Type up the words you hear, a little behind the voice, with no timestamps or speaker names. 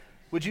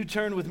Would you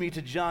turn with me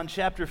to John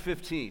chapter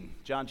 15?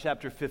 John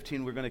chapter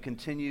 15, we're going to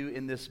continue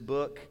in this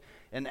book.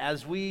 And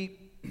as we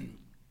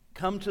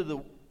come to the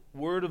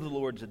word of the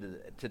Lord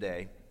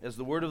today, as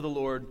the word of the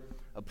Lord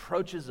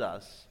approaches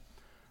us,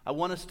 I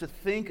want us to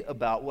think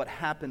about what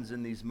happens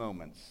in these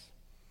moments.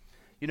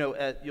 You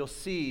know, you'll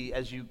see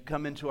as you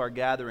come into our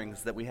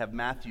gatherings that we have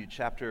Matthew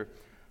chapter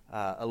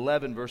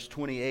 11, verse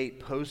 28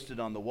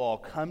 posted on the wall.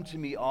 Come to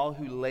me, all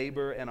who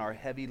labor and are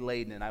heavy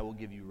laden, and I will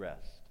give you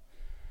rest.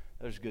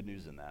 There's good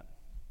news in that.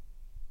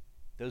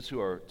 Those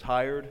who are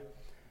tired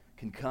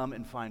can come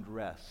and find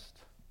rest.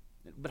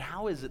 But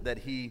how is it that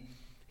he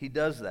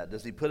does that?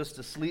 Does he put us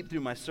to sleep through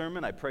my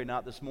sermon? I pray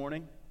not this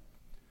morning.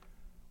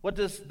 What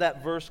does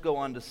that verse go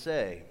on to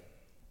say?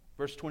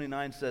 Verse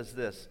 29 says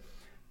this,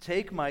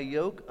 "Take my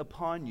yoke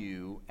upon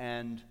you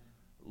and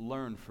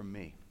learn from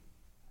me.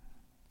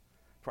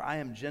 For I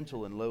am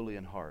gentle and lowly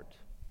in heart,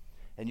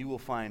 and you will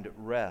find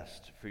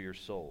rest for your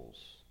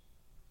souls.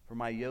 For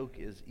my yoke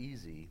is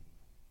easy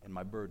and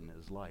my burden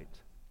is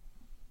light."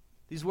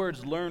 These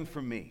words, learn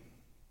from me.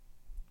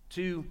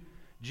 To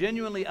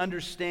genuinely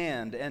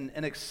understand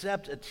and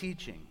accept a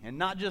teaching, and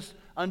not just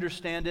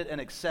understand it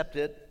and accept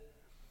it,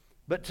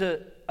 but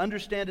to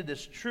understand it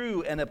as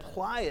true and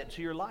apply it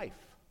to your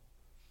life.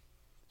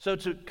 So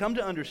to come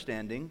to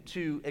understanding,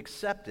 to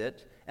accept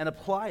it and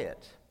apply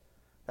it.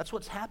 That's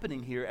what's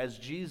happening here as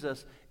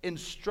Jesus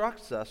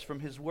instructs us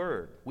from his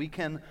word. We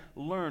can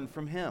learn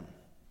from him.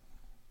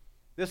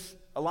 This,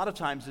 a lot of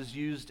times, is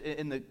used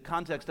in the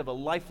context of a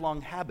lifelong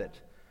habit.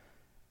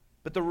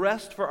 But the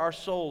rest for our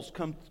souls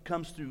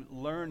comes through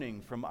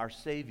learning from our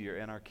Savior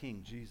and our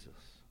King, Jesus.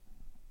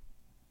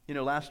 You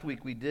know, last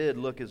week we did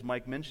look, as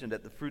Mike mentioned,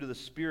 at the fruit of the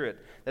Spirit,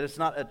 that it's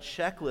not a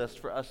checklist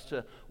for us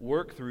to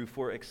work through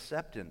for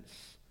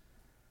acceptance,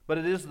 but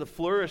it is the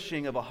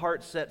flourishing of a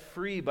heart set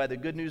free by the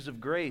good news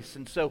of grace.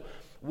 And so,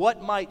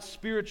 what might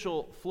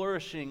spiritual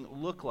flourishing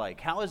look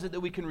like? How is it that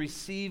we can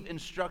receive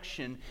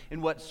instruction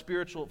in what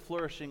spiritual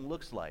flourishing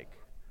looks like?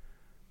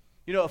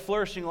 You know, a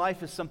flourishing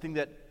life is something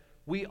that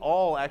we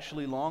all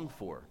actually long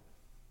for.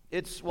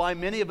 It's why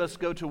many of us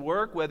go to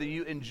work, whether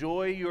you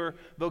enjoy your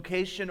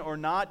vocation or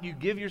not. You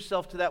give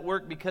yourself to that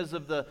work because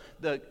of the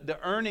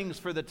earnings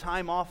for the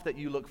time off that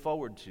you look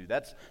forward to.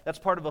 That's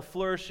part of a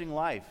flourishing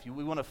life.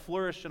 We want to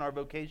flourish in our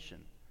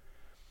vocation.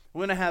 We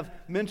want to have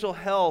mental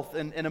health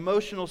and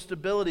emotional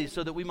stability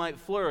so that we might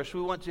flourish.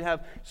 We want to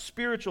have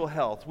spiritual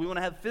health. We want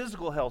to have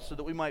physical health so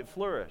that we might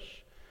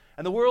flourish.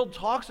 And the world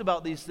talks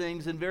about these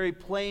things in very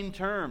plain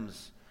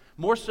terms.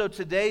 More so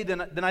today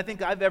than I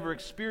think I've ever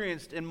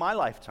experienced in my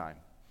lifetime.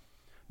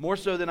 More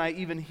so than I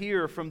even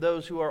hear from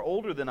those who are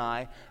older than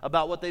I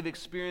about what they've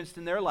experienced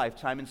in their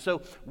lifetime. And so,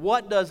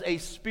 what does a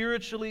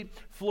spiritually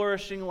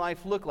flourishing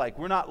life look like?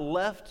 We're not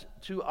left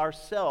to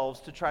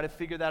ourselves to try to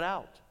figure that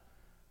out.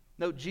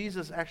 No,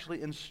 Jesus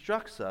actually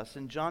instructs us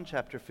in John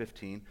chapter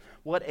 15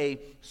 what a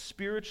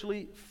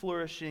spiritually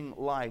flourishing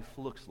life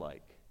looks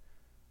like.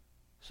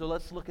 So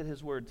let's look at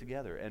his word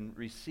together and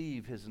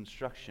receive his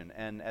instruction.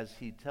 And as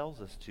he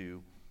tells us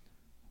to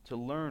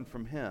learn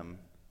from him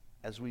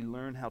as we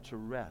learn how to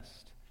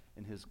rest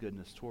in his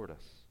goodness toward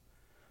us.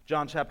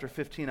 John chapter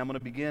 15, I'm going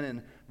to begin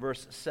in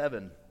verse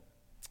 7.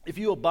 "If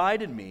you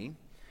abide in me,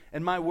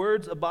 and my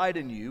words abide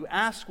in you,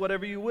 ask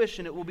whatever you wish,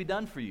 and it will be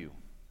done for you."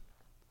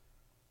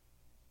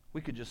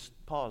 We could just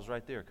pause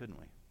right there, couldn't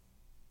we?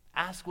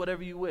 Ask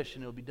whatever you wish,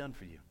 and it will be done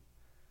for you.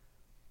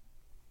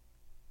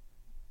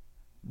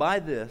 "By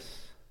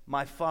this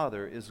my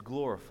Father is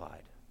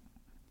glorified,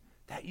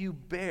 that you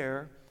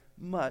bear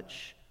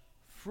much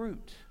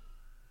fruit,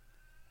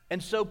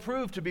 and so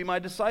prove to be my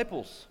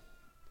disciples.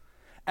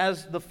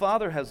 As the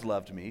Father has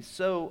loved me,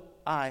 so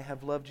I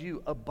have loved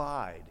you.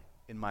 Abide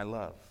in my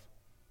love.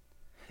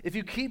 If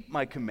you keep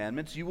my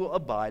commandments, you will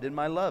abide in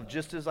my love,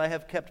 just as I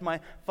have kept my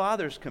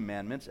Father's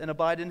commandments and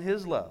abide in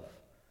his love.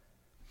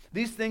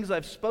 These things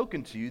I've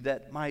spoken to you,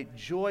 that my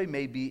joy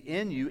may be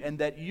in you, and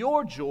that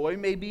your joy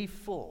may be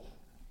full.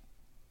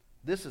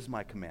 This is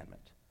my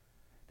commandment,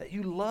 that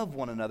you love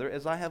one another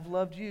as I have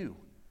loved you.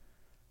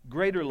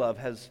 Greater love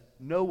has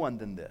no one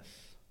than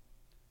this,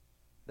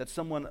 that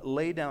someone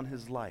lay down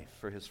his life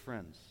for his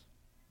friends.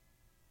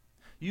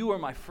 You are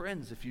my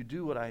friends if you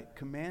do what I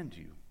command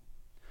you.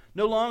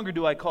 No longer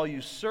do I call you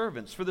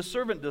servants, for the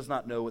servant does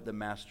not know what the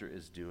master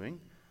is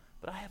doing,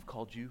 but I have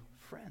called you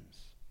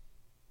friends.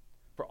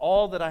 For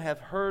all that I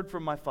have heard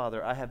from my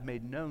Father I have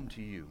made known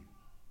to you.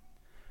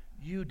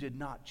 You did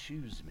not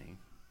choose me,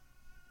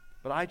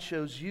 but I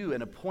chose you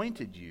and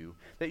appointed you,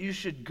 that you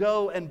should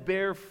go and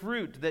bear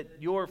fruit,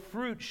 that your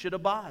fruit should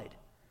abide,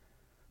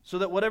 so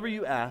that whatever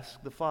you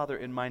ask the Father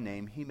in my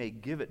name, he may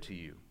give it to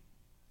you.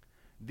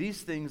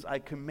 These things I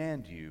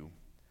command you,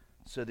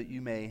 so that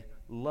you may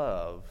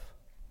love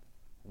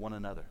one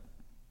another."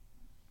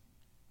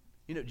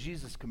 You know,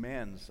 Jesus'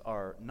 commands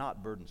are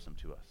not burdensome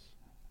to us.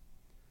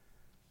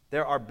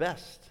 They're our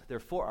best. They're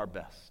for our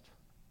best.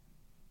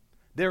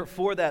 They're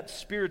for that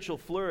spiritual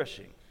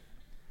flourishing.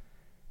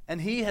 And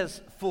he has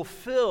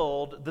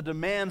fulfilled the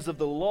demands of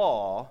the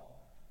law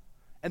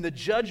and the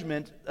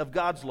judgment of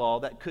God's law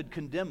that could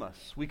condemn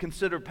us. We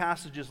consider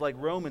passages like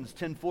Romans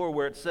 10:4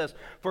 where it says,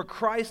 "For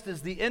Christ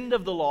is the end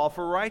of the law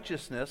for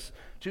righteousness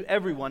to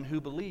everyone who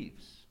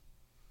believes."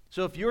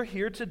 So if you're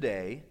here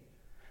today,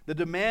 the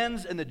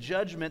demands and the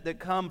judgment that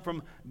come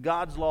from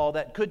God's law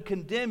that could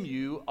condemn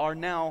you are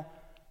now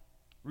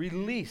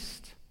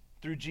released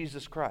through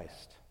Jesus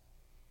Christ.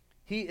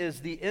 He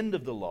is the end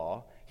of the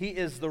law. He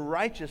is the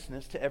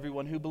righteousness to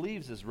everyone who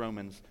believes, as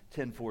Romans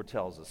 10:4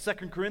 tells us.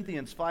 2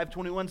 Corinthians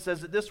 5:21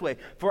 says it this way,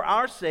 "For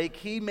our sake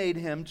he made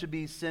him to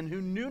be sin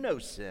who knew no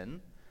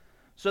sin,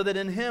 so that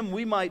in him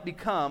we might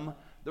become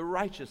the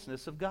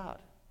righteousness of God."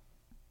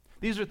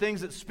 These are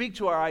things that speak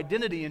to our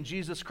identity in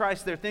Jesus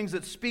Christ. They're things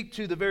that speak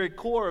to the very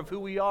core of who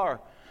we are,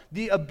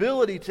 the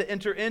ability to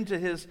enter into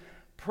his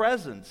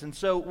presence. And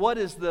so what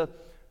is the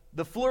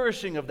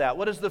flourishing of that?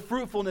 What is the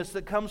fruitfulness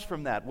that comes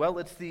from that? Well,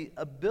 it's the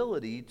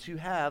ability to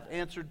have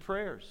answered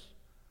prayers.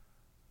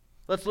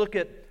 Let's look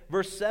at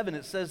verse 7.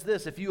 It says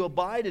this, "If you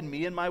abide in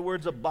me and my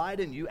words abide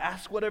in you,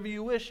 ask whatever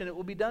you wish and it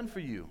will be done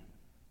for you."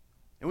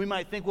 And we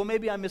might think, well,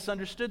 maybe I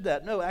misunderstood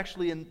that. No,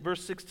 actually in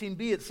verse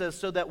 16b it says,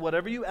 "So that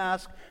whatever you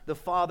ask the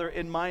Father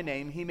in my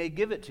name, he may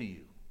give it to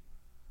you."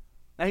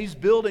 Now he's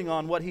building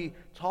on what he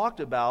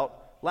talked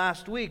about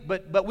last week,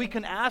 but we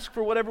can ask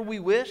for whatever we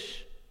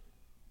wish?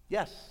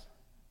 Yes.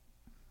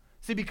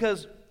 See,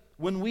 because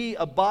when we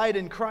abide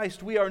in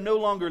Christ, we are no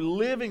longer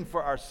living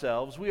for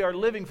ourselves. We are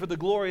living for the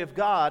glory of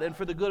God and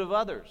for the good of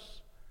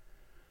others.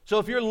 So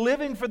if you're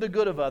living for the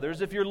good of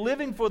others, if you're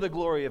living for the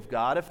glory of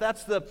God, if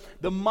that's the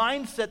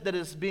mindset that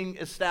is being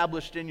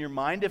established in your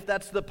mind, if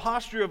that's the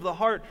posture of the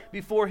heart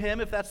before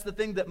Him, if that's the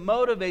thing that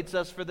motivates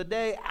us for the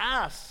day,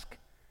 ask,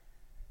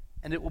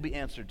 and it will be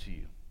answered to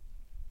you.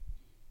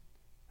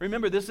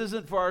 Remember, this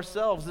isn't for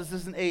ourselves. This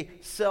isn't a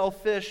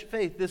selfish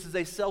faith. This is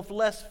a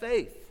selfless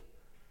faith.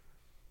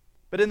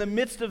 But in the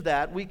midst of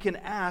that, we can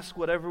ask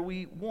whatever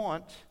we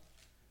want,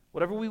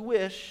 whatever we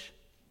wish,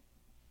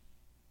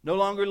 no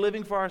longer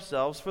living for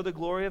ourselves, for the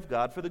glory of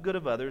God, for the good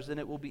of others, and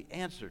it will be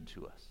answered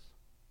to us.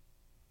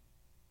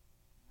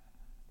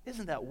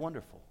 Isn't that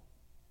wonderful?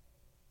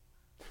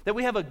 That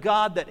we have a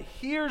God that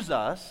hears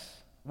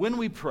us when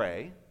we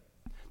pray,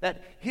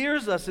 that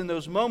hears us in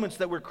those moments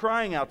that we're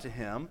crying out to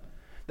Him,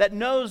 that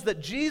knows that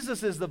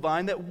Jesus is the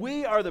vine, that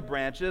we are the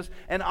branches,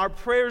 and our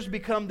prayers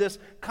become this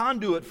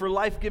conduit for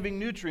life-giving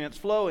nutrients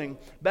flowing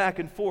back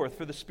and forth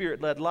for the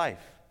Spirit-led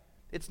life.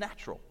 It's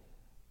natural.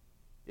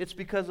 It's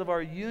because of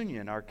our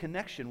union, our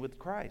connection with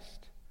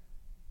Christ.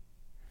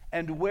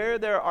 And where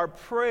there are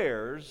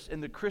prayers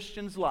in the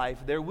Christian's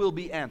life, there will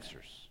be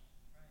answers.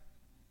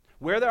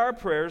 Where there are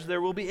prayers,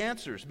 there will be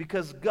answers,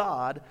 because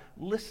God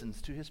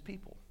listens to His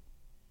people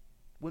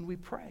when we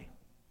pray.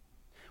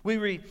 We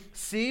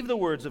receive the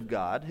words of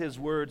God. His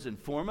words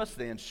inform us,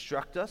 they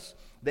instruct us,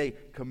 they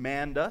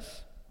command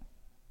us.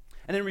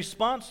 And in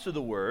response to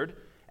the Word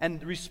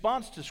and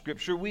response to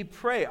Scripture, we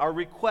pray. Our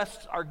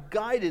requests are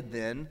guided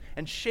then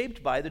and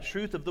shaped by the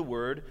truth of the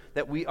Word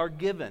that we are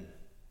given.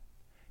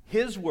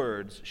 His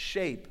words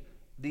shape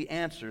the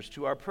answers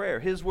to our prayer.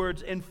 His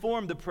words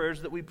inform the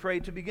prayers that we pray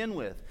to begin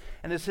with.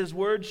 And as His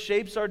Word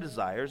shapes our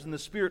desires and the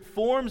Spirit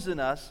forms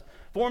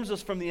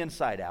us from the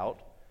inside out,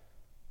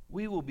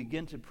 we will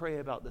begin to pray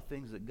about the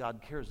things that God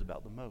cares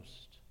about the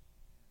most.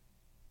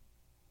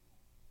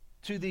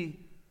 To the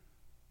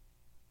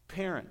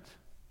parent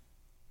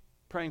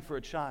praying for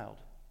a child,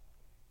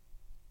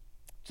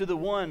 to the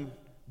one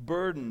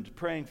burdened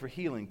praying for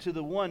healing, to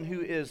the one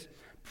who is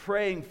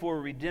praying for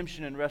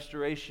redemption and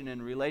restoration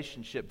in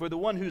relationship, for the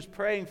one who's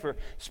praying for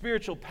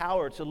spiritual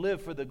power to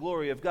live for the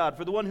glory of God,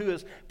 for the one who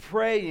is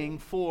praying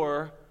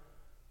for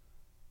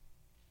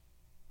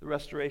the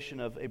restoration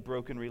of a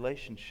broken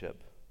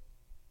relationship.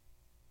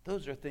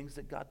 Those are things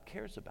that God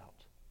cares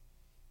about.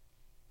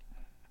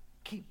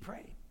 Keep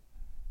praying.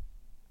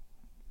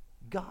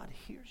 God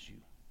hears you,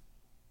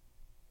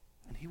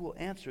 and He will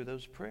answer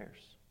those prayers.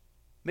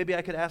 Maybe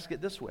I could ask it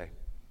this way.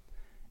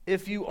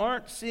 If you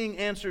aren't seeing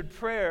answered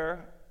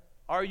prayer,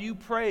 are you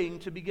praying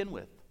to begin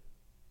with?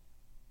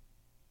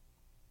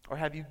 Or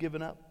have you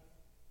given up?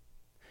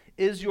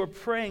 Is your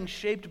praying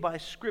shaped by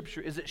Scripture?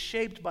 Is it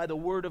shaped by the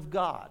Word of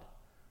God?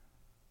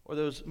 Or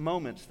those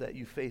moments that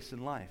you face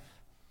in life?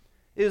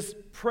 Is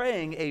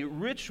praying a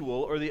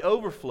ritual or the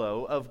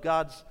overflow of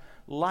God's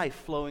life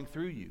flowing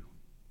through you?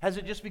 Has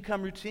it just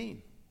become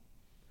routine?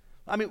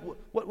 I mean,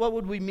 what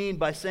would we mean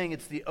by saying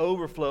it's the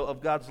overflow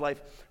of God's life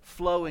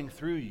flowing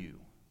through you?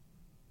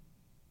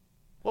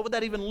 What would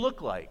that even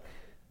look like?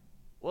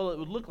 Well, it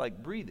would look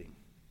like breathing.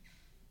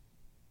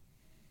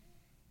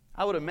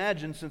 I would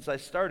imagine since I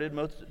started,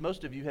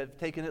 most of you have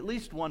taken at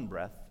least one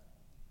breath,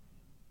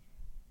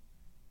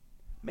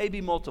 maybe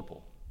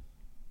multiple.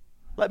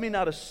 Let me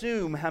not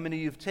assume how many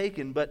you've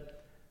taken,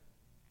 but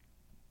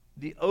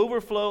the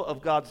overflow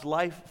of God's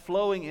life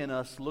flowing in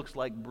us looks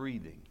like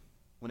breathing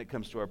when it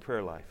comes to our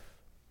prayer life.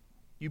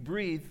 You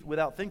breathe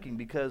without thinking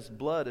because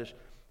blood is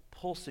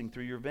pulsing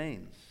through your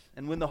veins.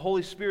 And when the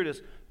Holy Spirit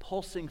is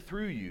pulsing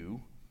through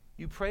you,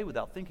 you pray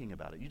without thinking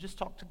about it. You just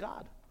talk to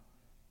God.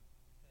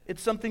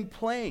 It's something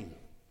plain.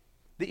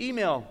 The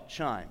email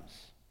chimes,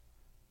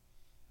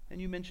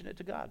 and you mention it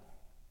to God.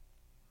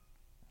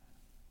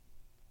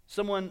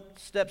 Someone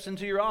steps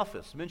into your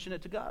office, mention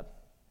it to God.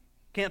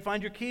 Can't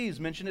find your keys,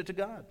 mention it to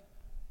God.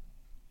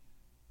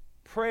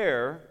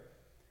 Prayer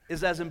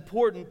is as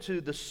important to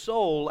the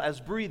soul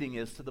as breathing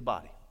is to the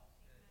body.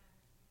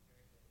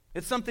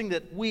 It's something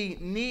that we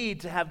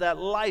need to have that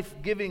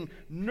life-giving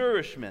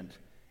nourishment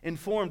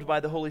informed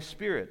by the Holy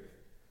Spirit.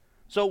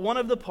 So one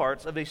of the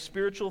parts of a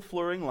spiritual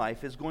flourishing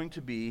life is going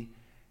to be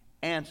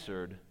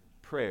answered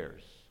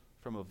prayers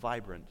from a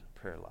vibrant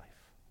prayer life.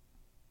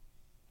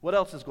 What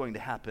else is going to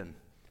happen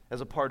as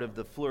a part of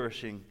the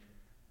flourishing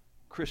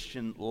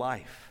Christian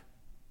life?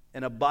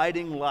 An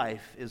abiding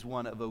life is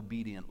one of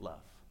obedient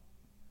love.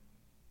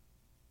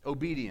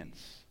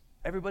 Obedience,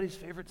 everybody's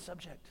favorite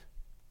subject.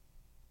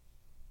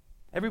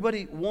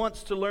 Everybody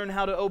wants to learn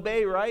how to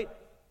obey, right?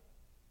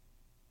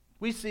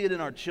 We see it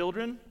in our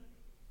children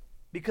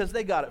because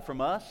they got it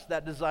from us,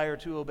 that desire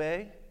to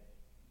obey.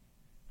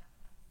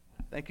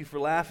 Thank you for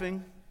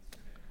laughing.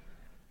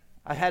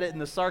 I had it in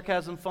the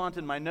sarcasm font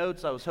in my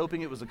notes. I was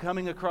hoping it was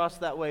coming across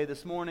that way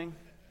this morning.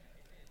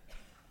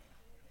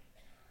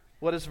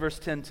 What does verse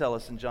 10 tell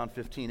us in John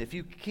 15? If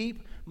you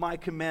keep my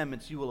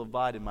commandments, you will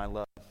abide in my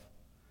love.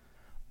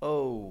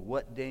 Oh,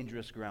 what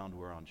dangerous ground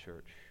we're on,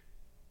 church.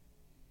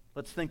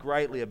 Let's think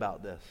rightly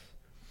about this.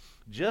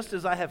 Just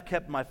as I have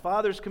kept my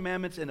Father's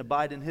commandments and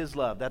abide in his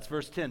love. That's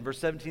verse 10. Verse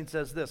 17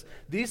 says this.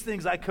 These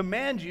things I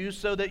command you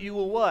so that you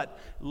will what?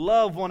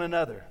 Love one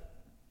another.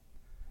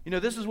 You know,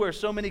 this is where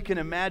so many can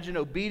imagine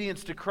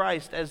obedience to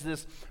Christ as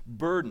this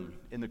burden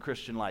in the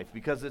Christian life,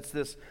 because it's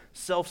this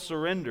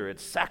self-surrender,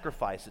 it's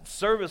sacrifice, it's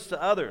service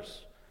to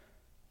others.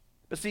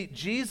 But see,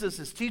 Jesus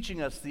is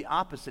teaching us the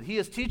opposite. He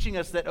is teaching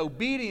us that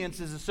obedience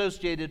is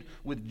associated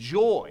with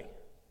joy.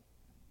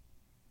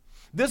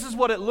 This is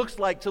what it looks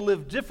like to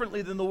live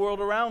differently than the world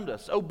around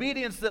us.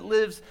 Obedience that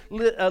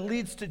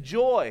leads to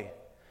joy.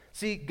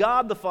 See,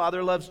 God the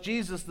Father loves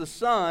Jesus the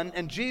Son,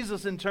 and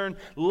Jesus in turn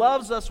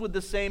loves us with the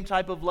same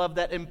type of love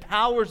that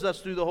empowers us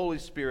through the Holy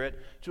Spirit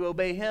to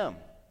obey Him.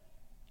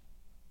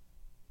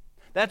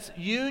 That's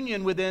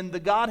union within the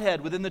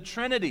Godhead, within the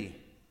Trinity.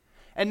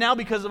 And now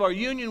because of our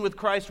union with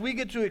Christ, we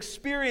get to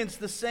experience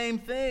the same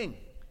thing.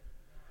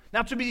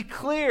 Now, to be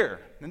clear,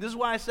 and this is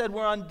why I said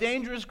we're on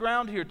dangerous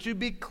ground here. To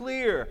be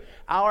clear,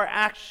 our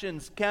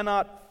actions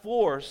cannot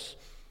force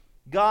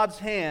God's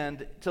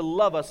hand to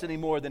love us any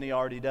more than He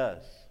already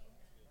does.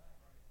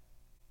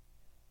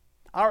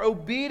 Our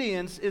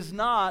obedience is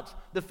not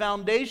the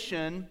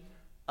foundation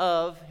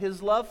of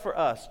His love for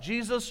us.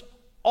 Jesus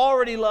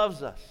already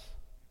loves us.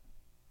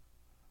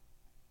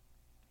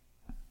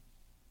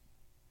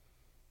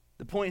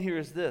 The point here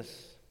is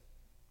this.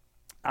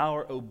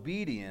 Our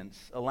obedience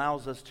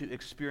allows us to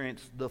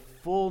experience the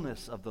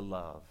fullness of the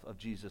love of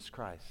Jesus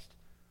Christ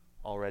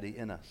already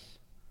in us.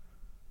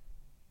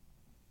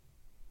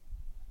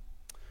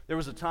 There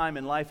was a time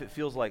in life, it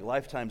feels like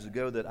lifetimes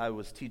ago, that I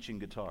was teaching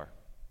guitar.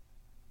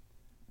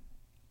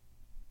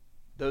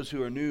 Those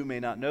who are new may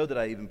not know that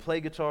I even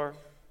play guitar,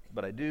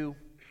 but I do.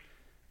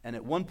 And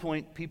at one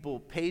point, people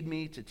paid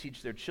me to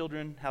teach their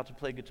children how to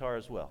play guitar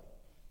as well.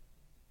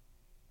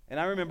 And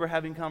I remember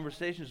having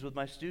conversations with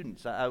my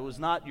students. I was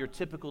not your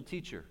typical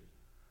teacher.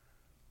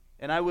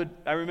 And I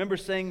remember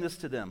saying this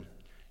to them.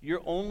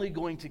 You're only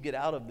going to get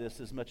out of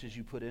this as much as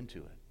you put into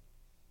it.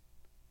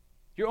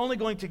 You're only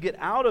going to get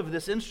out of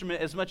this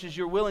instrument as much as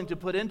you're willing to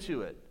put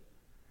into it.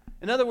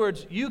 In other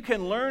words, you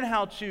can learn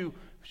how to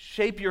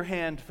shape your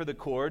hand for the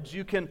chords.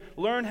 You can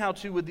learn how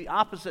to, with the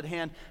opposite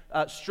hand,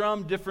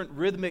 strum different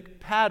rhythmic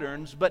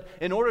patterns. But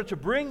in order to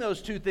bring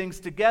those two things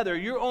together,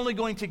 you're only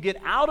going to get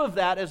out of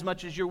that as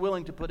much as you're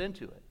willing to put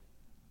into it.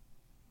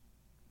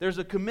 There's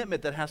a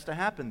commitment that has to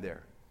happen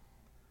there.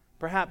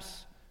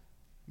 Perhaps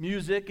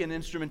music and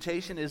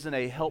instrumentation isn't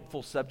a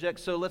helpful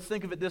subject, so let's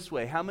think of it this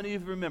way. How many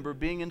of you remember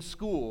being in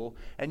school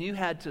and you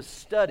had to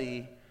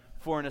study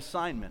for an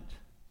assignment?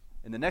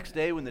 And the next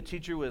day when the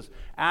teacher was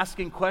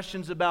asking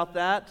questions about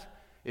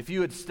that, if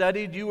you had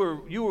studied, you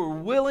were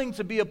willing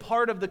to be a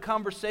part of the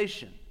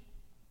conversation.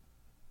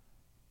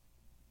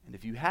 And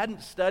if you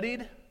hadn't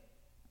studied,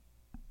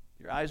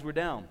 your eyes were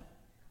down.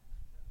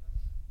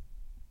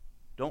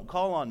 Don't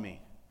call on me.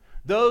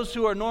 Those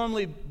who are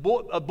normally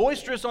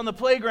boisterous on the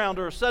playground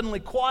are suddenly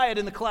quiet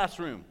in the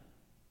classroom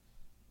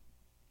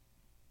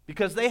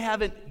because they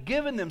haven't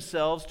given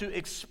themselves to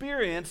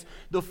experience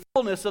the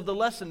fullness of the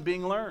lesson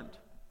being learned.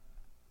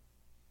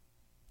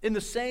 In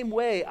the same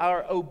way,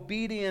 our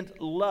obedient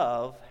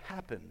love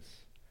happens.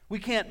 We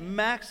can't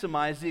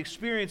maximize the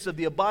experience of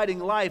the abiding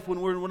life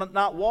when we're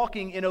not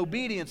walking in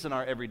obedience in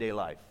our everyday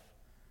life.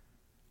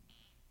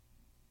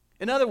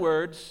 In other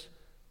words,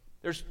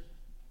 there's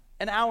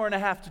an hour and a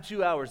half to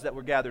 2 hours that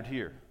we're gathered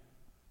here.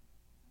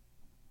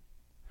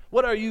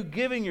 What are you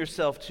giving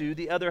yourself to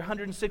the other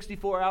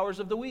 164 hours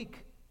of the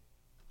week?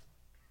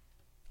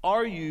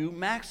 Are you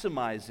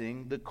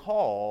maximizing the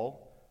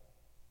call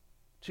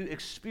to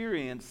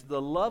experience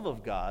the love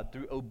of God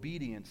through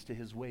obedience to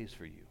His ways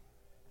for you?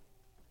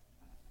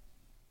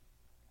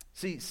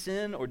 See,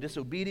 sin or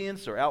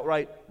disobedience or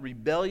outright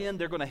rebellion,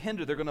 they're going to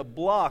hinder, they're going to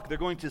block, they're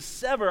going to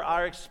sever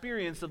our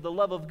experience of the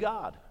love of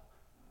God.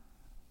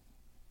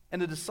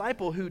 And a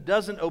disciple who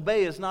doesn't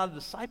obey is not a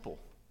disciple.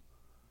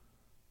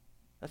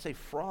 That's a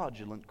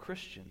fraudulent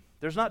Christian.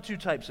 There's not two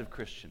types of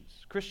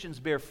Christians. Christians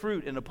bear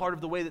fruit, and a part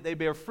of the way that they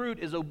bear fruit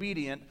is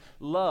obedient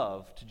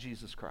love to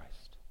Jesus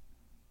Christ.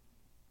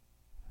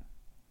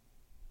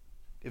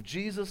 If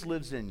Jesus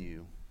lives in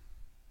you,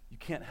 you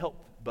can't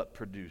help but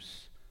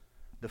produce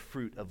the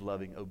fruit of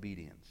loving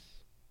obedience.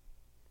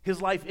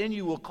 His life in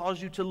you will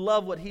cause you to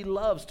love what he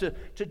loves, to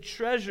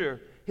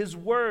treasure his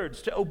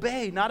words, to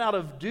obey, not out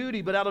of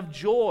duty, but out of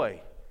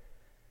joy.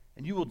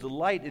 And you will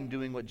delight in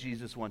doing what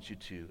Jesus wants you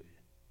to,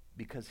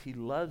 because he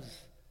loves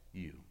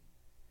you,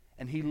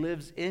 and he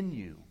lives in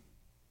you,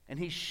 and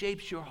he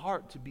shapes your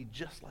heart to be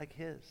just like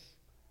his.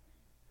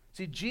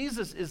 See,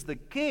 Jesus is the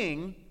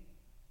king,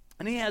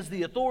 and he has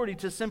the authority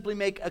to simply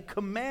make a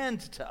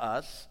command to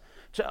us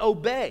to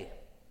obey,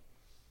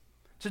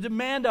 to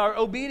demand our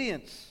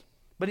obedience.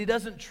 But he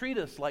doesn't treat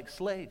us like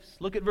slaves.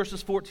 Look at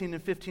verses 14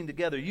 and 15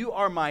 together. You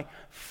are my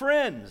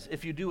friends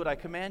if you do what I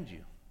command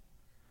you.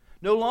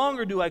 No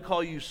longer do I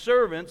call you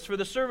servants, for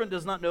the servant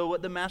does not know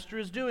what the master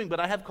is doing, but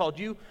I have called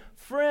you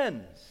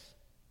friends.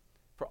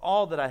 For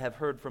all that I have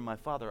heard from my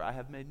Father, I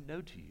have made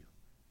known to you.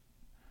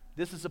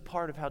 This is a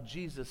part of how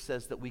Jesus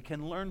says that we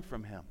can learn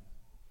from him.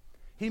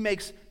 He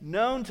makes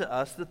known to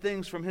us the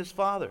things from his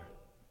Father.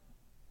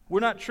 We're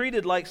not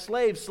treated like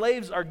slaves.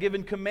 Slaves are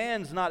given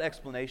commands, not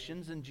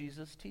explanations, and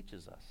Jesus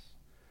teaches us.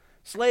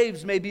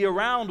 Slaves may be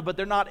around, but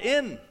they're not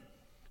in.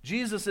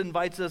 Jesus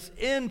invites us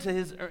into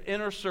his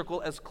inner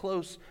circle as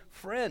close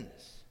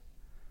friends.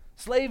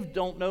 Slaves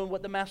don't know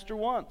what the master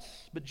wants,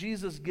 but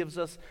Jesus gives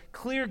us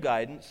clear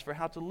guidance for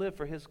how to live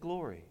for his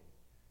glory.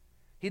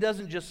 He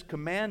doesn't just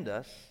command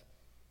us,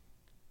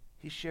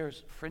 he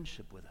shares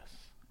friendship with us.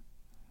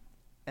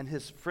 And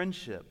his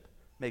friendship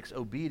makes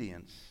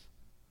obedience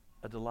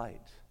a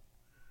delight.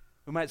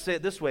 We might say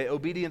it this way: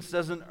 obedience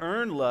doesn't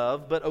earn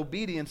love, but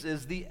obedience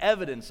is the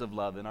evidence of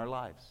love in our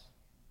lives.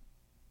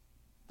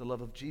 The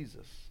love of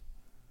Jesus.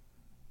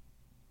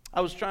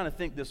 I was trying to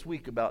think this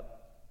week about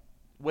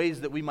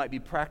ways that we might be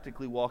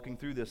practically walking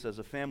through this as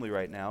a family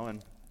right now,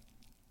 and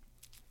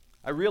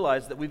I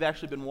realized that we've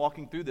actually been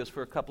walking through this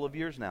for a couple of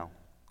years now.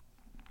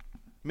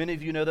 Many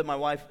of you know that my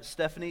wife,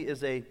 Stephanie,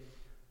 is a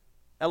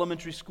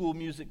elementary school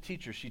music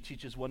teacher. She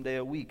teaches one day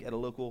a week at a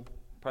local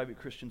private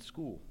Christian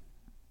school.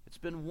 It's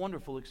been a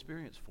wonderful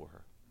experience for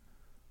her.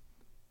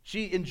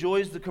 She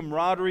enjoys the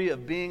camaraderie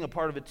of being a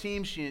part of a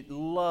team. She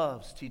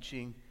loves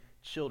teaching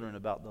children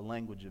about the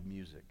language of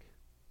music.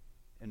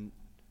 And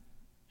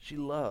she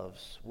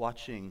loves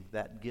watching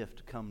that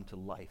gift come to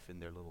life in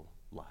their little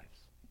lives.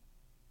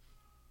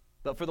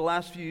 But for the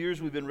last few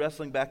years, we've been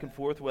wrestling back and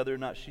forth whether or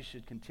not she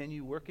should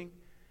continue working.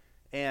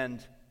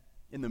 And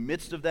in the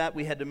midst of that,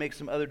 we had to make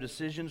some other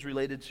decisions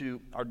related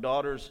to our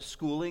daughter's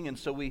schooling. And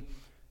so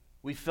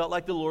we felt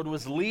like the Lord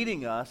was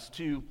leading us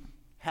to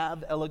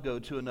have Ella go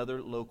to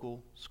another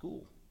local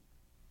school.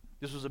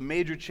 This was a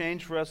major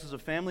change for us as a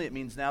family. It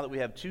means now that we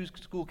have 2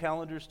 school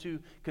calendars to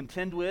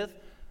contend with.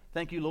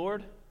 Thank you,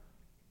 Lord.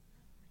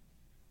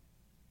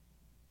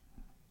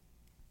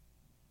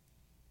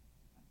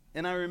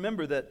 And I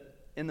remember that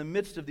in the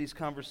midst of these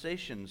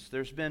conversations,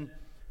 there's been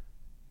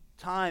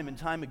time and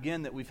time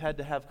again that we've had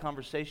to have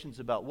conversations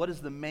about what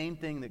is the main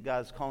thing that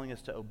God's calling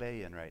us to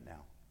obey in right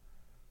now.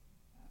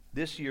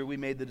 This year, we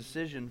made the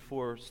decision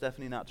for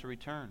Stephanie not to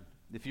return.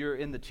 If you're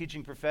in the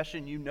teaching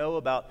profession, you know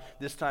about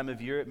this time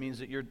of year. It means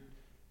that you're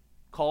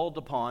called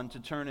upon to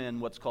turn in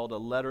what's called a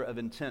letter of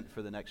intent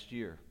for the next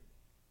year.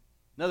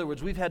 In other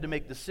words, we've had to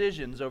make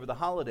decisions over the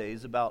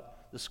holidays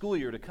about the school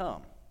year to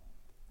come.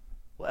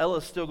 Well,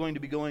 Ella's still going to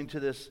be going to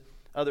this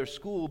other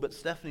school, but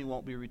Stephanie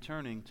won't be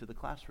returning to the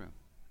classroom.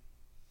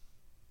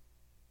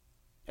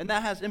 And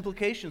that has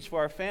implications for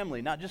our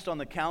family, not just on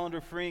the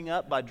calendar freeing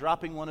up by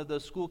dropping one of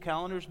those school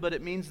calendars, but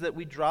it means that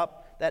we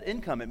drop that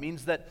income. It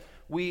means that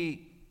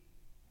we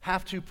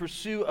have to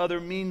pursue other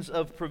means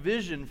of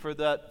provision for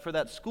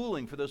that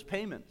schooling, for those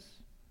payments.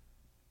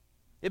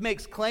 It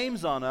makes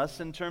claims on us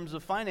in terms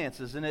of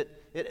finances, and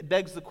it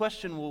begs the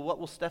question, well, what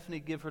will Stephanie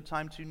give her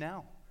time to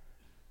now?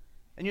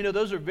 And you know,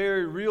 those are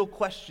very real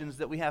questions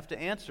that we have to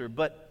answer,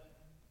 but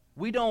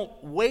we don't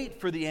wait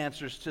for the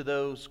answers to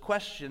those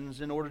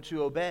questions in order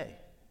to obey.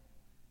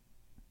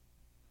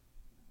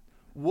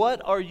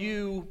 What are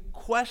you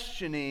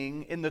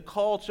questioning in the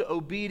call to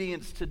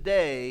obedience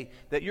today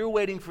that you're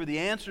waiting for the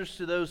answers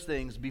to those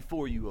things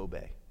before you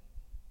obey?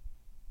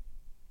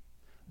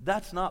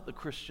 That's not the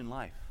Christian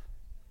life.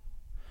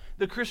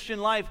 The Christian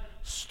life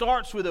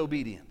starts with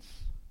obedience.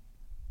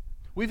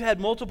 We've had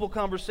multiple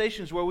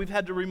conversations where we've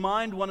had to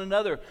remind one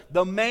another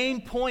the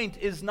main point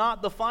is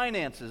not the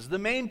finances. The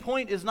main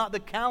point is not the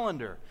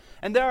calendar.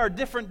 And there are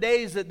different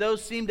days that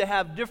those seem to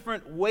have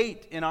different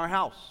weight in our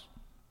house.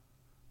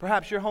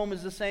 Perhaps your home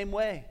is the same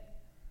way.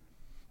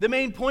 The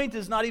main point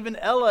is not even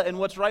Ella and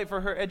what's right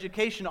for her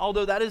education,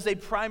 although that is a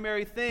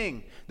primary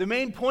thing. The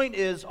main point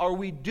is, are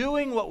we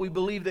doing what we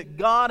believe that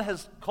God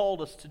has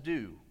called us to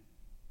do?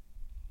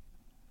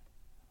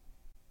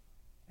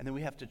 And then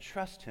we have to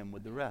trust Him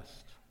with the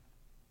rest.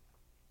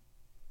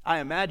 I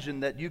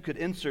imagine that you could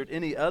insert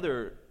any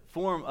other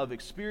form of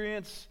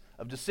experience,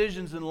 of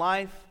decisions in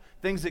life,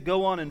 things that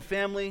go on in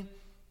family.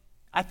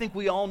 I think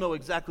we all know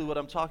exactly what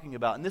I'm talking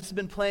about. And this has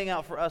been playing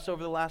out for us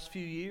over the last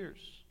few years.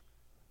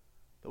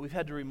 But we've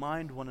had to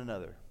remind one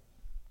another,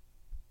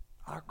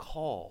 our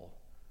call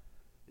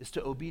is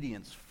to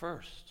obedience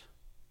first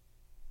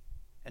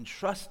and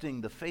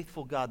trusting the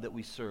faithful God that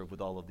we serve with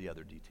all of the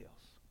other details.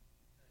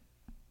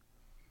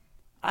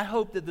 I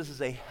hope that this is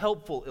a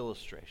helpful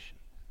illustration,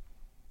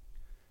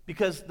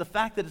 because the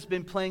fact that it's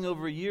been playing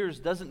over years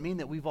doesn't mean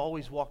that we've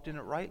always walked in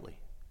it rightly.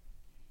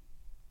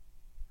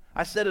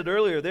 I said it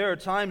earlier, there are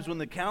times when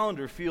the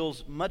calendar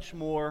feels much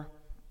more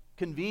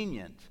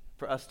convenient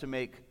for us to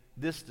make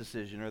this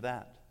decision or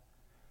that.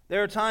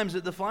 There are times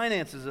that the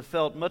finances have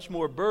felt much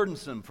more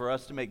burdensome for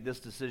us to make this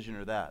decision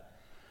or that.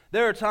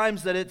 There are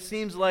times that it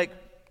seems like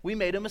we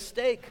made a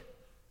mistake.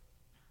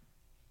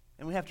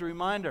 And we have to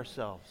remind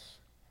ourselves,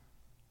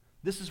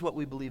 this is what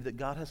we believe that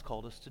God has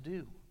called us to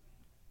do.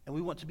 And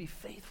we want to be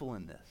faithful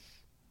in this.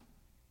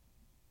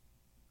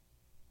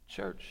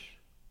 Church,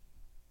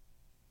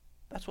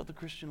 that's what the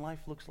Christian life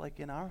looks like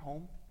in our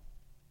home.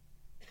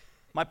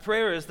 My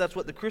prayer is that's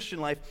what the Christian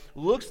life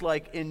looks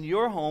like in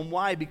your home.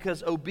 Why?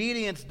 Because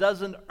obedience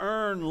doesn't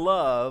earn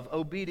love.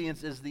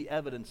 Obedience is the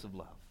evidence of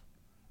love.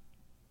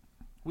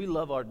 We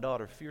love our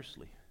daughter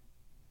fiercely.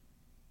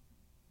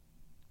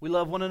 We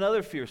love one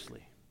another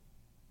fiercely.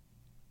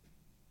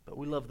 But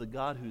we love the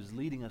God who's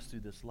leading us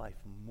through this life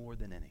more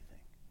than anything.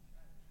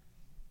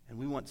 And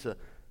we want to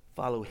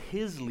follow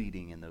His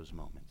leading in those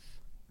moments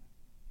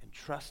and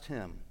trust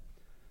Him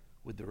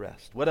with the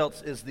rest. What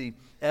else is the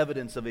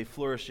evidence of a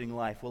flourishing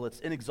life? Well,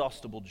 it's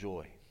inexhaustible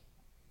joy.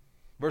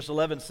 Verse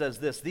 11 says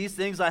this, "These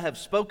things I have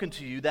spoken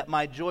to you, that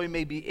my joy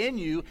may be in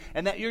you,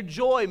 and that your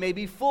joy may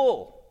be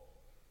full."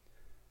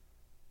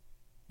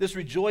 This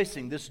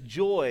rejoicing, this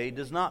joy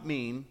does not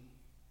mean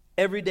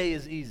every day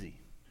is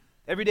easy.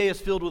 Every day is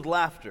filled with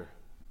laughter.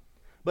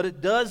 But it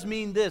does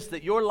mean this,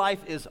 that your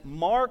life is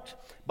marked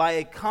by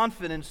a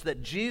confidence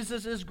that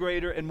Jesus is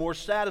greater and more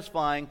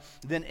satisfying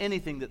than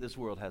anything that this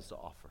world has to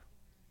offer.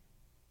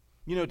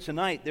 You know,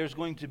 tonight there's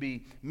going to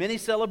be many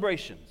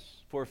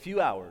celebrations for a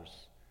few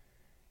hours,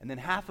 and then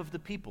half of the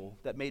people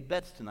that made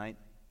bets tonight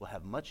will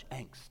have much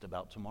angst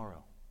about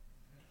tomorrow.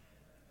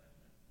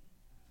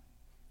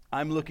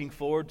 I'm looking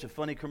forward to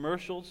funny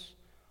commercials,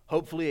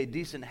 hopefully a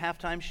decent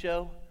halftime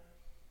show.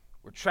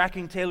 We're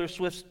tracking Taylor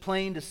Swift's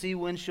plane to see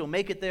when she'll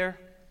make it there.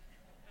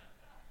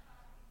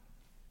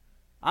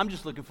 I'm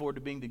just looking forward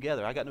to being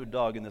together. I got no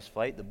dog in this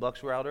fight. The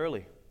Bucks were out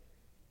early.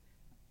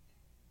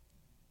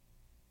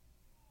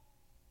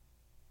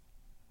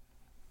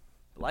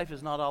 Life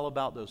is not all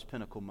about those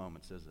pinnacle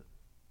moments, is it?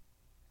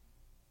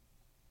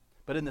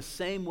 But in the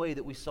same way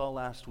that we saw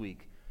last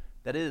week,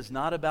 that it is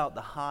not about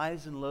the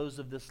highs and lows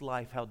of this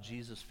life, how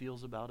Jesus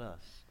feels about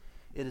us.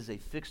 It is a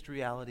fixed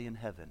reality in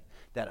heaven,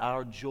 that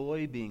our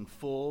joy being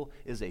full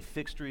is a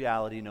fixed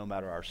reality no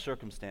matter our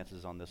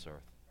circumstances on this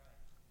earth.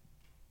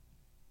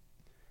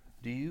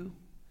 Do you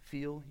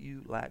feel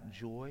you lack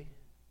joy?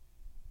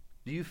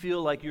 Do you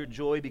feel like your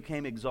joy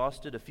became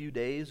exhausted a few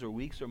days or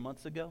weeks or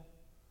months ago?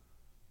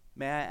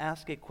 May I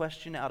ask a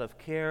question out of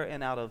care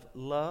and out of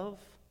love?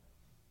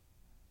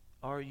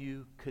 Are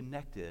you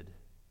connected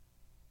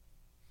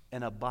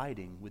and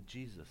abiding with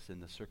Jesus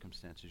in the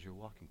circumstances you're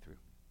walking through?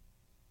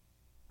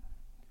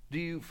 Do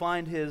you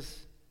find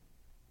His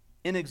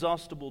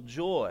inexhaustible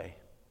joy?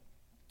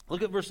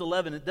 Look at verse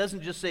 11. It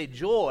doesn't just say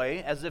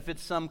joy as if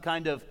it's some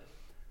kind of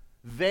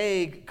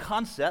vague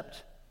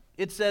concept.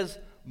 It says,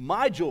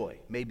 my joy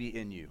may be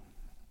in you.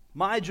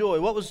 My joy.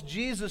 What was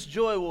Jesus'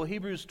 joy? Well,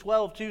 Hebrews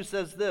 12:2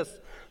 says this,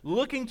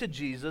 looking to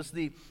Jesus,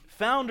 the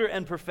founder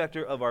and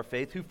perfecter of our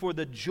faith, who for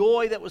the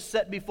joy that was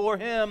set before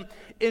Him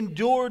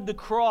endured the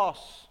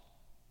cross,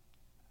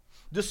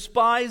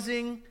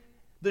 despising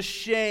the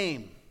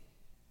shame,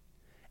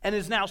 and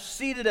is now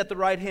seated at the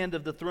right hand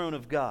of the throne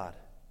of God.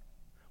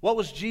 What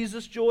was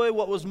Jesus' joy?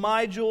 What was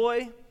my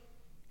joy?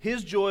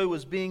 His joy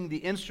was being the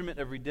instrument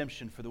of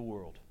redemption for the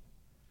world.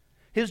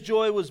 His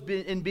joy was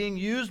in being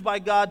used by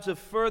God to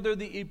further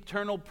the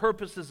eternal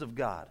purposes of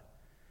God.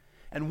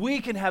 And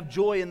we can have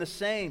joy in the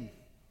same,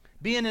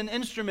 being an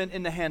instrument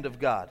in the hand of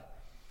God,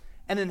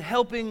 and in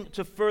helping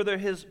to further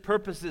His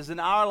purposes in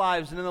our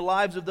lives and in the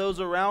lives of those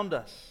around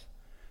us.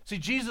 See,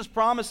 Jesus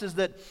promises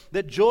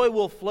that joy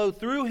will flow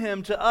through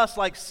Him to us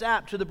like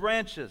sap to the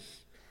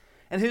branches.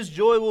 And His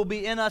joy will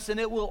be in us, and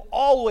it will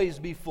always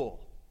be full.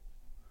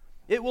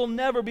 It will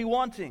never be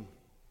wanting.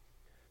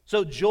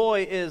 So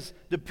joy is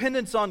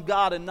dependence on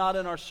God and not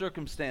in our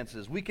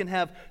circumstances. We can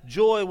have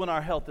joy when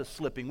our health is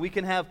slipping. We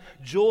can have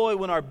joy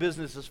when our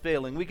business is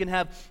failing. We can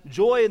have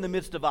joy in the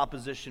midst of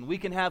opposition. We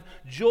can have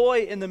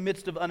joy in the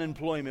midst of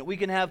unemployment. We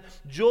can have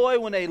joy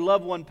when a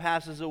loved one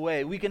passes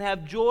away. We can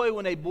have joy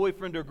when a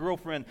boyfriend or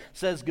girlfriend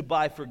says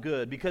goodbye for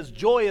good, because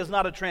joy is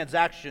not a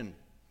transaction.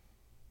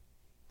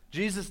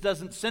 Jesus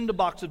doesn't send a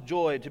box of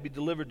joy to be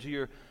delivered to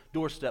your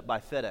doorstep by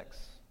FedEx.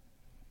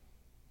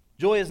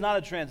 Joy is not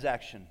a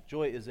transaction.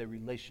 Joy is a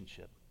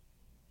relationship.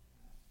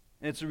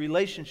 And it's a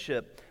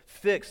relationship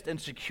fixed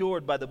and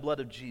secured by the blood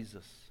of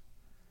Jesus.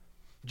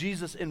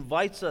 Jesus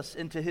invites us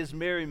into His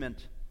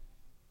merriment.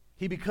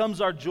 He becomes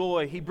our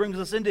joy. He brings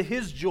us into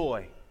His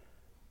joy.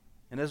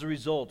 And as a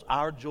result,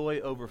 our joy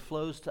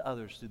overflows to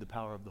others through the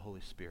power of the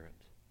Holy Spirit.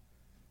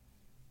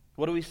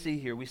 What do we see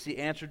here? We see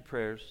answered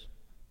prayers.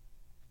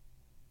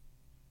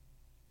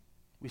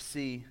 We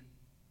see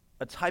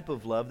a type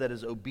of love that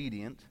is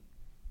obedient.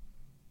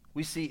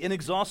 We see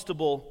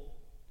inexhaustible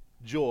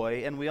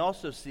joy, and we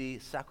also see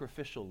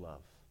sacrificial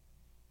love.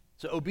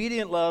 So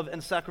obedient love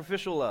and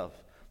sacrificial love.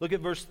 Look at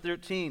verse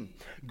 13.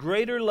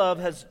 Greater love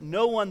has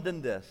no one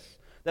than this,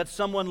 that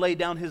someone lay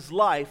down his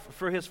life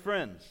for his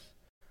friends.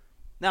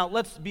 Now,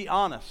 let's be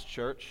honest,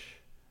 church.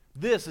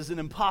 This is an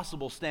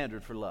impossible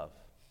standard for love.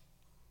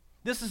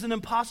 This is an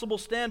impossible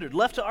standard.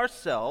 Left to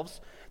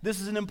ourselves,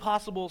 this is an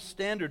impossible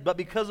standard. But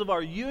because of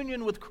our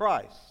union with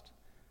Christ,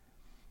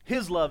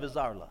 His love is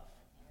our love.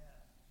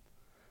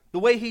 The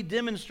way He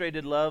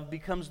demonstrated love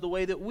becomes the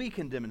way that we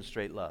can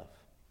demonstrate love.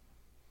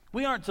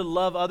 We aren't to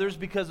love others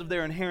because of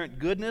their inherent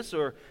goodness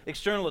or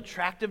external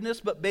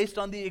attractiveness, but based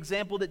on the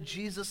example that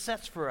Jesus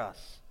sets for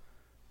us.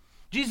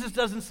 Jesus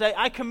doesn't say,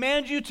 I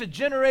command you to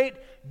generate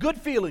good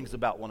feelings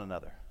about one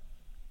another.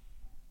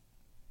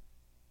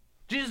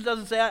 Jesus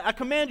doesn't say, I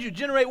command you to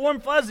generate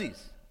warm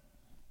fuzzies.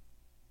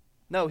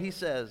 No, He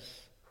says,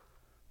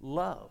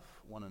 love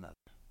one another.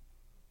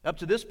 Up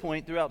to this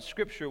point, throughout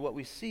Scripture, what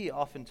we see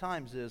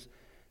oftentimes is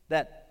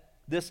that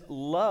this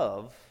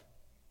love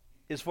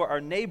is for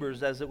our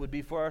neighbors as it would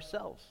be for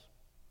ourselves.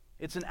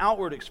 It's an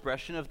outward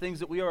expression of things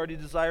that we already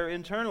desire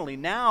internally.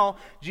 Now,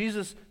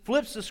 Jesus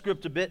flips the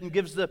script a bit and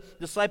gives the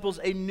disciples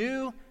a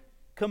new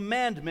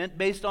commandment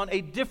based on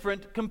a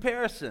different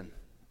comparison.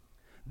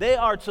 They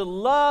are to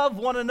love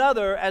one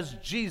another as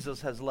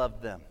Jesus has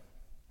loved them.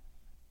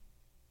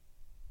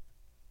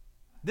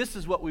 This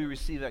is what we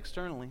receive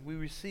externally. We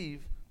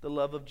receive the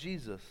love of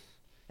Jesus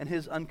and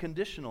His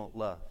unconditional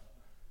love.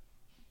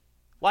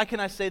 Why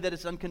can I say that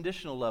it's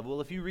unconditional love? Well,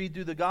 if you read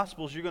through the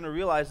Gospels, you're going to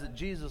realize that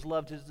Jesus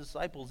loved His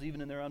disciples even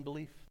in their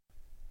unbelief.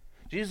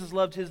 Jesus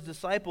loved His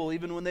disciple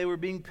even when they were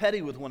being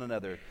petty with one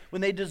another,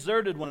 when they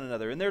deserted one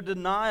another, in their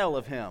denial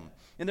of Him,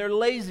 in their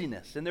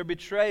laziness, in their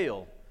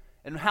betrayal.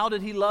 And how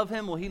did He love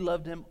him? Well, He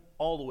loved him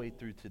all the way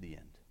through to the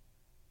end.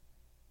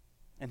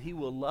 And He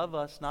will love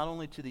us not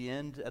only to the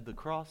end at the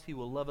cross, He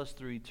will love us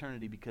through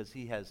eternity because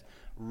He has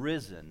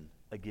risen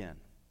again.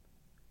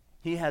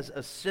 He has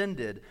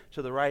ascended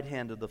to the right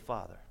hand of the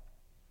Father.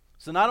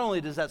 So not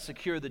only does that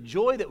secure the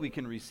joy that we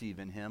can receive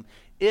in Him,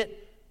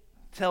 it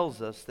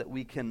tells us that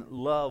we can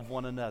love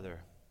one another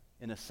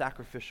in a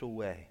sacrificial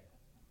way.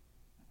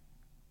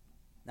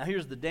 Now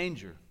here's the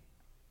danger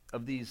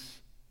of these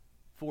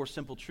 4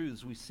 simple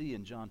truths we see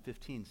in John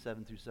 15,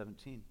 7 through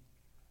 17.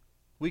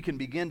 We can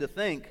begin to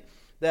think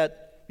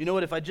that, you know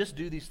what, if I just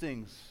do these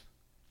things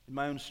in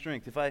my own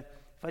strength, if I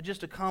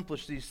just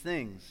accomplish these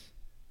things,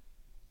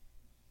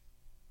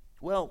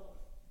 well,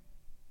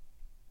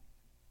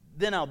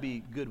 then I'll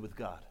be good with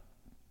God.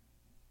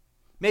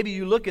 Maybe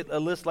you look at a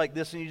list like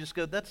this and you just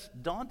go, that's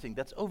daunting,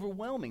 that's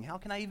overwhelming. How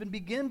can I even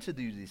begin to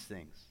do these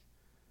things?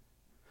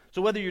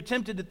 So whether you're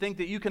tempted to think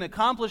that you can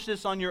accomplish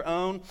this on your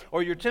own,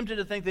 or you're tempted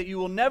to think that you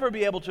will never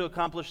be able to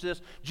accomplish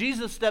this,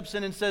 Jesus steps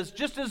in and says,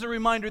 just as a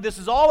reminder, this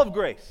is all of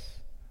grace.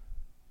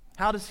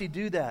 How does He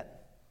do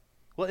that?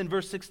 Well, in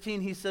verse 16,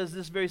 He says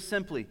this very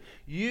simply,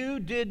 you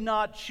did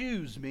not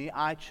choose me,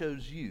 I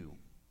chose you,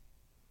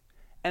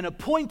 and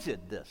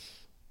appointed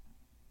this.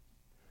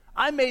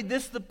 I made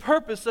this the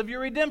purpose of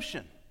your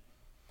redemption.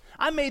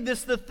 I made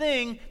this the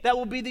thing that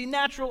will be the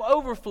natural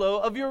overflow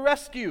of your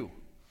rescue.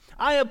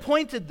 I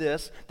appointed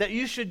this that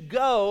you should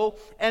go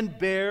and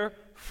bear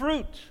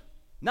fruit.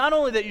 Not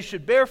only that you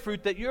should bear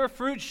fruit, that your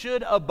fruit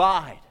should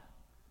abide.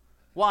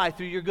 Why?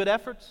 Through your good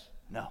efforts?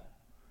 No.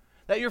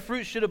 That your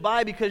fruit should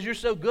abide because you're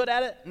so good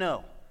at it?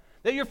 No.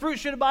 That your fruit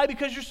should abide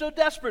because you're so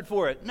desperate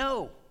for it?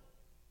 No.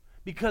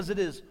 Because it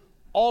is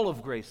all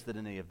of grace that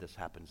any of this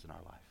happens in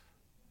our life.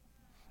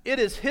 It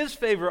is His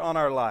favor on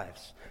our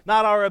lives.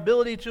 Not our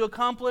ability to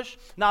accomplish,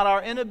 not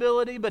our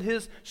inability, but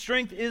His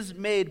strength is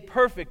made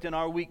perfect in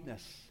our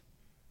weakness.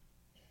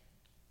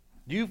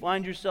 Do you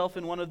find yourself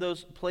in one of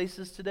those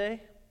places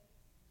today?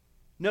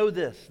 Know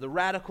this, the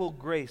radical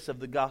grace of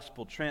the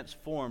gospel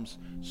transforms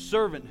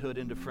servanthood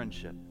into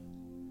friendship.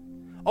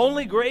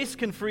 Only grace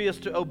can free us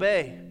to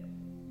obey.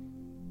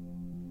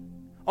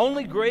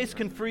 Only grace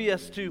can free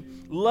us to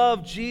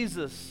love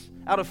Jesus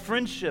out of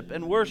friendship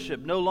and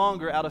worship, no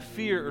longer out of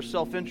fear or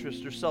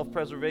self-interest or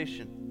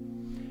self-preservation.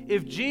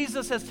 If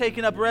Jesus has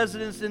taken up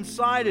residence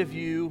inside of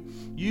you,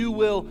 you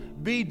will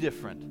be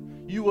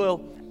different. You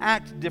will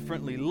act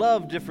differently,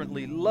 love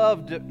differently,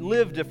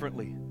 live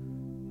differently.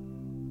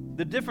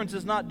 The difference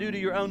is not due to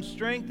your own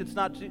strength. It's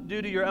not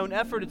due to your own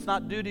effort. It's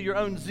not due to your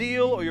own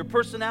zeal or your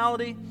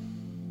personality,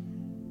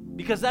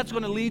 because that's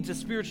going to lead to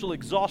spiritual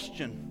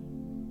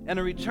exhaustion and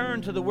a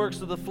return to the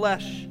works of the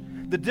flesh.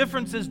 The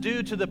difference is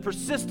due to the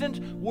persistent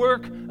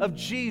work of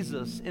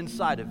Jesus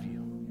inside of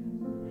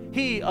you.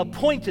 He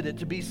appointed it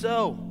to be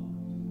so.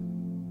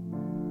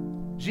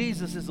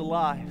 Jesus is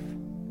alive.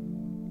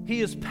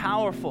 He is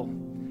powerful,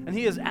 and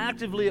He is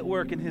actively at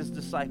work in His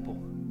disciple.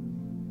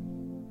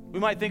 We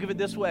might think of it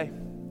this way.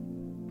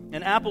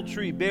 An apple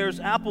tree bears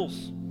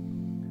apples.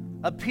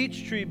 A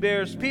peach tree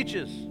bears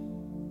peaches.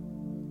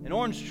 An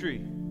orange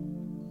tree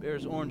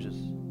bears oranges.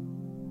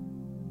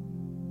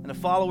 And a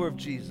follower of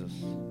Jesus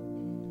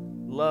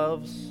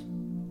loves,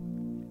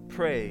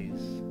 prays,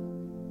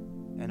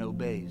 and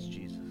obeys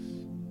Jesus.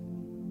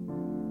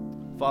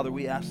 Father,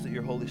 we ask that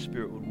your Holy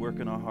Spirit would work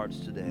in our hearts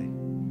today,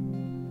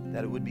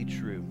 that it would be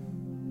true.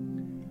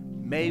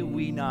 May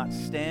we not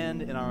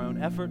stand in our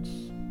own efforts.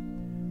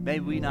 May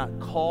we not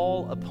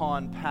call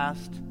upon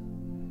past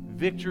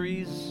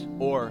victories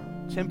or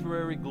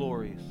temporary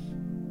glories.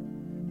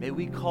 May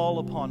we call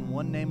upon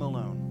one name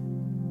alone.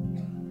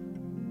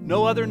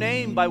 No other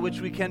name by which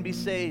we can be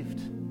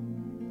saved.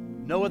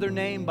 No other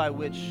name by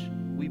which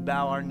we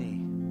bow our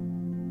knee.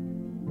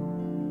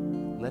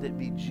 Let it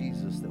be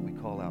Jesus that we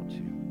call out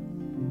to.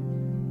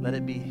 Let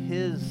it be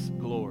His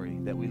glory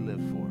that we live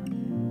for.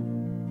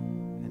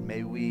 And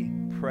may we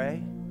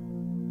pray,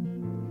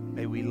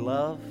 may we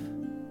love,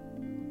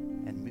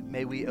 and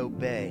may we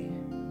obey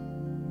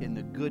in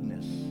the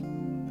goodness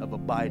of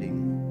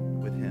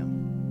abiding with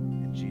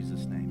Him. In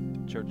Jesus'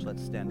 name. Church,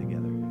 let's stand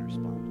together and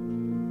respond.